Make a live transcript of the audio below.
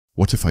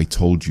What if I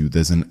told you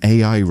there's an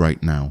AI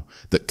right now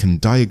that can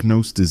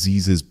diagnose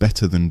diseases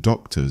better than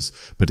doctors,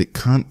 but it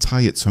can't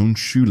tie its own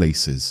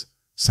shoelaces?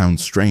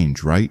 Sounds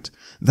strange, right?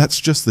 That's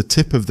just the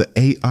tip of the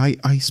AI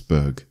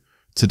iceberg.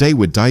 Today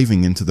we're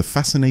diving into the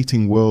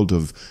fascinating world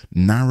of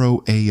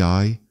Narrow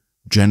A.I,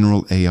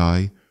 General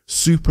A.I,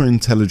 Super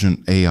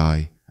Intelligent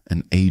A.I,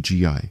 and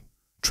A.G.I.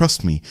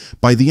 Trust me,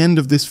 by the end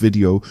of this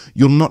video,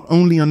 you'll not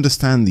only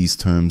understand these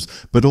terms,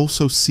 but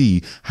also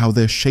see how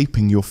they're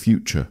shaping your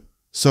future.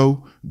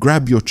 So,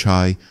 grab your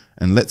chai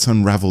and let's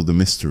unravel the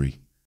mystery.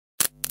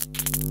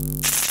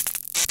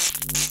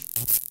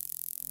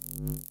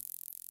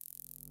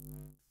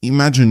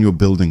 Imagine you're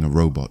building a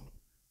robot.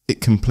 It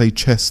can play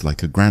chess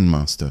like a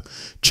grandmaster,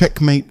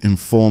 checkmate in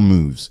 4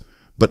 moves,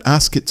 but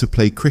ask it to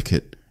play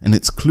cricket and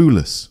it's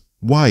clueless.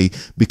 Why?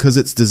 Because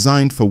it's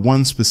designed for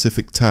one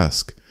specific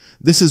task.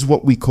 This is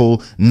what we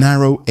call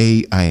Narrow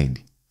A.I,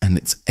 and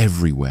it's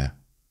everywhere.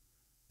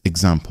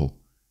 Example: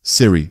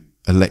 Siri,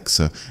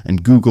 Alexa,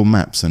 and Google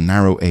Maps are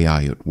Narrow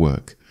A.I at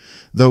work.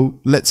 Though,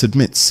 let's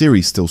admit,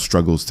 Siri still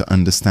struggles to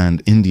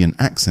understand Indian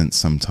accents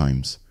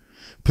sometimes.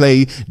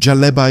 Play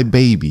Jalebi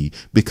Baby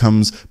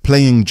becomes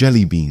playing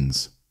jelly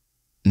beans.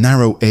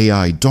 Narrow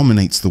A.I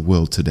dominates the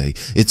world today.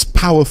 It's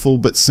powerful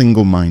but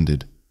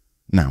single-minded.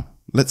 Now,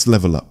 let's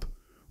level up.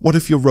 What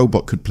if your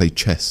robot could play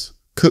chess,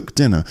 cook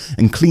dinner,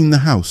 and clean the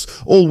house,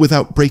 all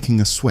without breaking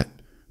a sweat?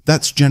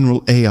 That's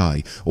General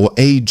A.I, or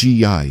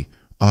A.G.I,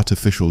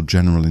 Artificial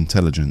General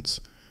Intelligence.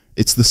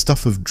 It's the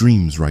stuff of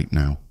dreams right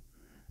now.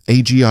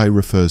 A.G.I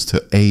refers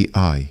to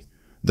A.I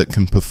that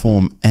can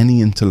perform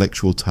any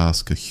intellectual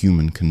task a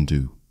human can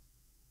do.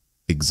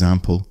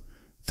 Example: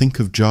 think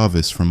of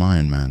Jarvis from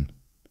Iron Man,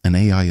 an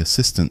AI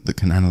assistant that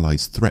can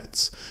analyze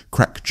threats,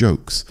 crack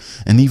jokes,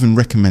 and even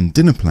recommend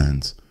dinner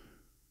plans.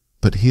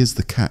 But here's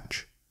the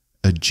catch: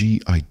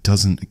 A.G.I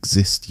doesn't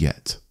exist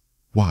yet.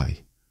 Why?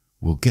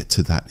 We'll get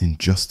to that in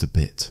just a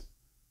bit.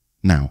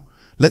 Now,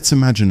 let's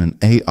imagine an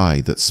AI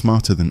that's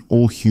smarter than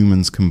all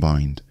humans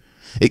combined.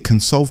 It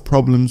can solve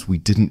problems we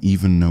didn't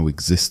even know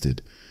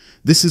existed.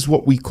 This is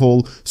what we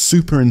call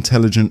Super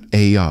Intelligent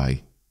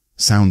A.I.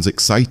 Sounds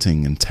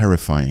exciting and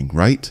terrifying,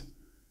 right?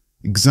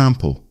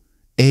 Example: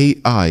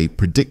 AI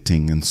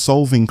predicting and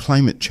solving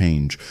climate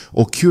change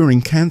or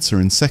curing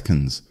cancer in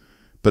seconds.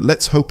 But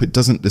let's hope it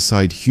doesn't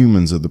decide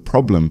humans are the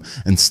problem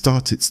and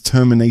start its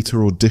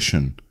Terminator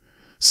audition.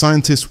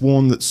 Scientists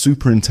warn that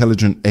super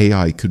intelligent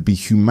AI could be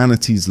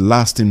humanity's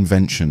last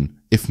invention,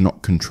 if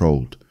not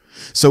controlled.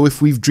 So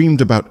if we've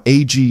dreamed about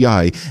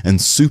A.G.I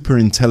and super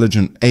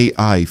intelligent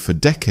AI for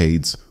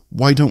decades,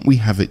 why don't we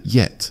have it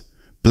yet?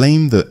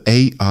 Blame the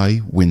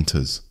AI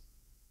winters.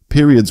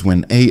 Periods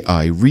when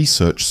AI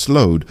research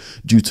slowed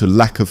due to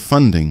lack of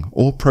funding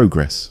or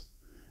progress.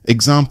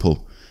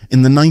 Example: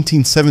 in the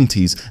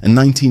 1970s and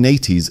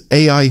 1980s,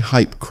 AI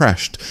hype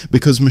crashed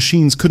because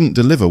machines couldn't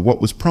deliver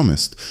what was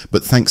promised,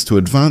 but thanks to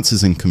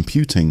advances in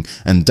computing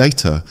and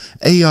data,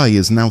 AI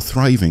is now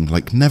thriving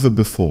like never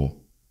before.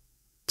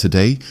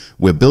 Today,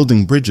 we're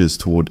building bridges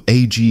toward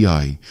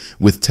A.G.I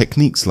with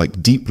techniques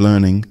like deep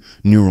learning,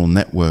 neural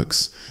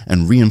networks,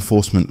 and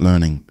reinforcement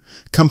learning.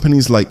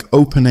 Companies like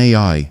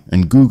OpenAI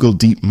and Google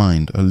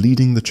DeepMind are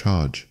leading the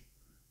charge.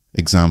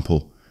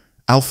 Example: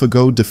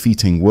 AlphaGo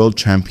defeating world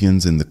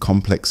champions in the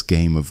complex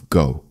game of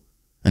Go.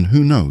 And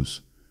who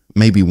knows,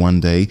 maybe one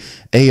day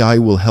AI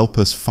will help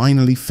us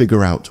finally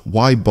figure out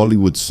why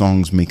Bollywood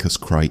songs make us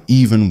cry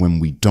even when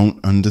we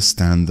don't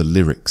understand the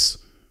lyrics.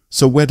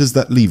 So where does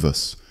that leave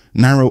us?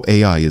 Narrow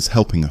A.I is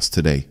helping us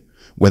today,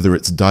 whether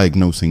it's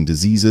diagnosing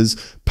diseases,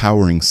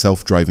 powering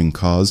self-driving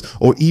cars,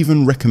 or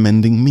even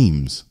recommending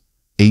memes.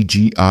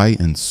 A.G.I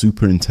and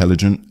super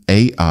intelligent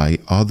A.I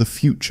are the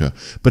future,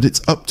 but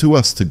it's up to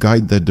us to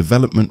guide their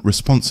development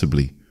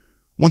responsibly.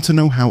 Want to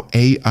know how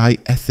AI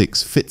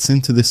ethics fits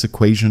into this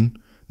equation?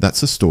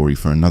 That's a story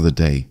for another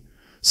day.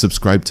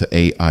 Subscribe to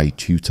AI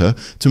Tutor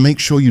to make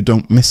sure you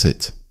don't miss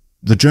it.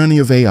 The journey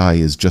of AI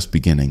is just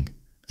beginning,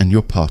 and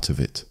you're part of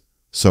it.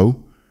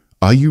 So,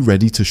 are you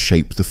ready to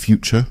shape the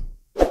future?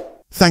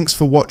 Thanks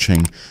for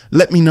watching.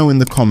 Let me know in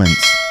the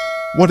comments,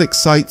 what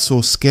excites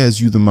or scares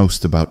you the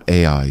most about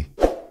AI?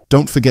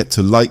 Don't forget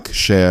to like,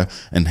 share,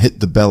 and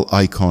hit the bell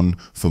icon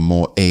for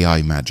more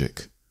AI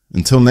magic.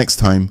 Until next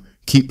time,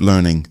 keep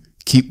learning,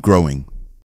 keep growing.